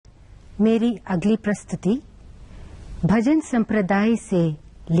मेरी अगली प्रस्तुति भजन संप्रदाय से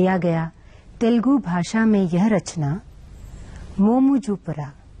लिया गया तेलुगु भाषा में यह रचना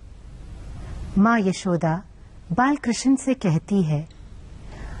मोमुजुपुरा। माँ यशोदा बाल कृष्ण से कहती है,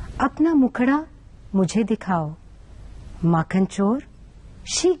 अपना मुखड़ा मुझे दिखाओ, माखन चोर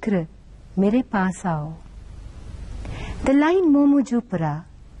शीघ्र मेरे पास आओ। The line Momujupara,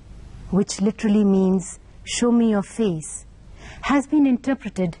 which literally means show me your face, has been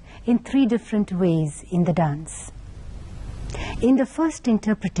interpreted in 3 different ways in the dance. In the first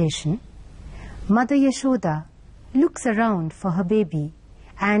interpretation, Mother Yashoda looks around for her baby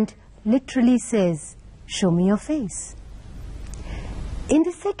and literally says, show me your face. In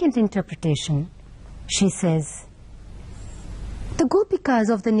the second interpretation, she says, the Gopikas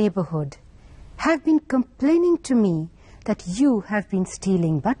of the neighborhood have been complaining to me that you have been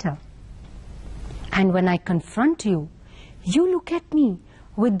stealing butter. And when I confront you, you look at me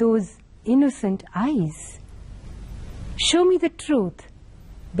with those innocent eyes. Show me the truth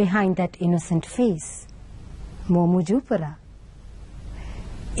behind that innocent face. Momujupara.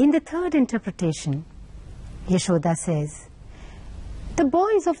 In the third interpretation, Yashoda says, the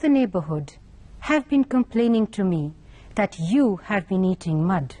boys of the neighborhood have been complaining to me that you have been eating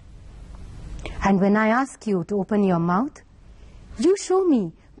mud. And when I ask you to open your mouth, you show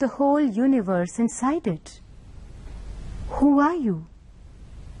me the whole universe inside it. Who are you?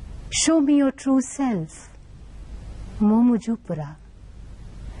 Show me your true self. Momujupura.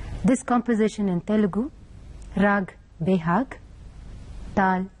 This composition in Telugu, Rag Behag,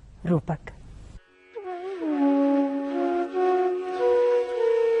 Tal Rupak.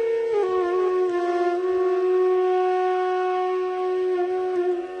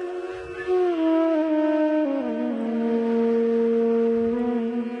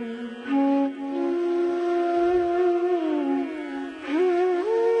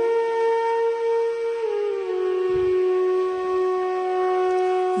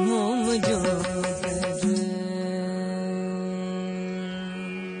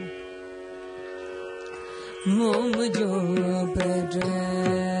 Momujupara,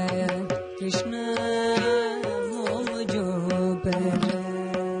 Krishna